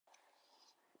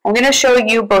I'm going to show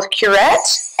you both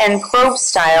curette and probe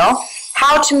style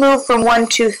how to move from one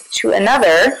tooth to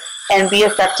another and be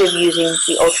effective using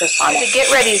the ultrasonic. The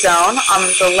get ready zone on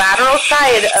the lateral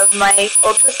side of my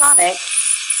ultrasonic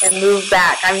and move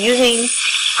back. I'm using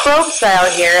probe style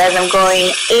here as I'm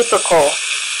going apical,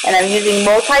 and I'm using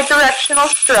multi-directional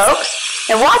strokes.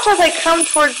 And watch as I come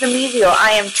towards the mesial.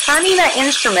 I am turning that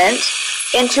instrument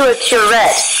into a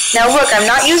curette. Now look, I'm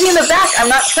not using the back. I'm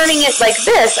not turning it like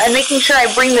this. I'm making sure I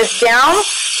bring this down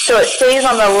so it stays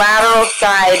on the lateral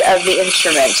side of the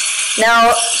instrument.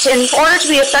 Now, in order to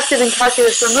be effective in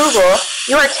calculus removal,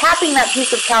 you are tapping that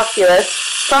piece of calculus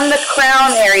from the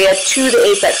crown area to the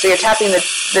apex. So you're tapping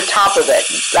the top of it,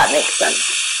 if that makes sense.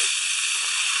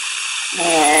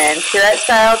 And curette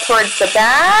style towards the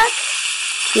back,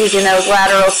 using those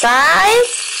lateral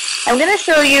sides. I'm going to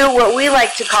show you what we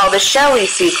like to call the Shelley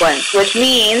sequence, which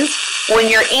means when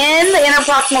you're in the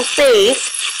interproximal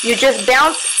space, you just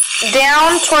bounce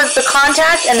down towards the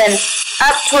contact and then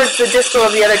up towards the distal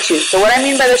of the other tooth. So what I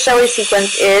mean by the Shelley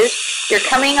sequence is you're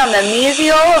coming on the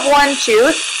mesial of one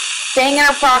tooth, staying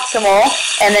interproximal,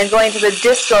 and then going to the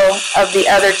distal of the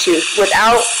other tooth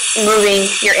without moving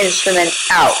your instrument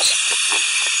out.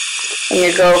 And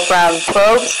you go from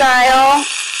probe style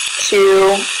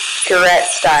to curette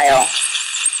style,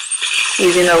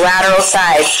 using the lateral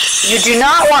side. You do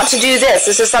not want to do this.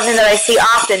 This is something that I see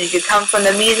often. You could come from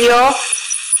the mesial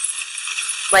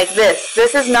like this.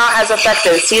 This is not as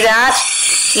effective. See that?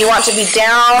 You want to be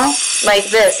down like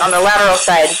this on the lateral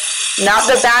side, not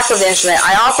the back of the instrument.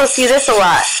 I also see this a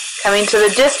lot. Coming to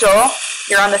the distal,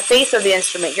 you're on the face of the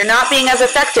instrument. You're not being as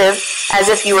effective as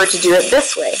if you were to do it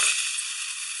this way.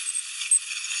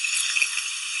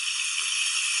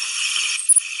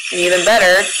 And even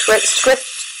better,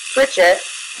 switch it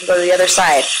and go to the other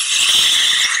side.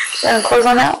 And close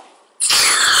on that.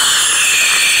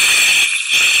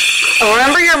 And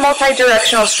remember your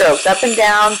multi-directional strokes, up and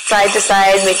down, side to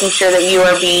side, making sure that you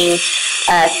are being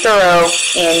thorough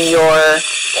in your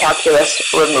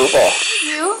calculus removal.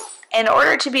 In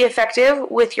order to be effective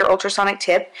with your ultrasonic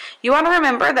tip, you want to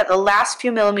remember that the last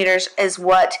few millimeters is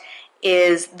what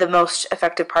is the most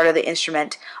effective part of the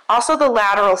instrument. Also the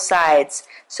lateral sides.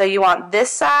 So you want this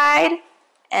side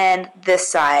and this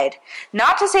side.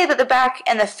 Not to say that the back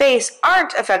and the face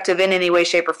aren't effective in any way,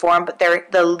 shape, or form, but they're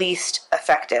the least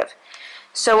effective.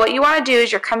 So what you want to do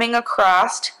is you're coming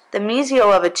across the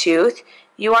mesial of a tooth.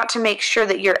 You want to make sure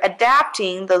that you're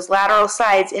adapting those lateral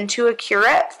sides into a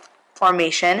curette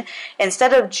formation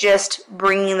instead of just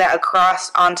bringing that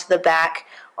across onto the back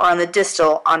or on the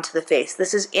distal onto the face.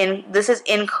 This is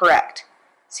incorrect.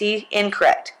 See,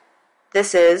 incorrect.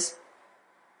 This is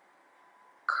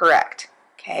correct.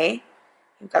 Okay,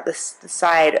 you've got the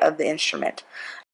side of the instrument.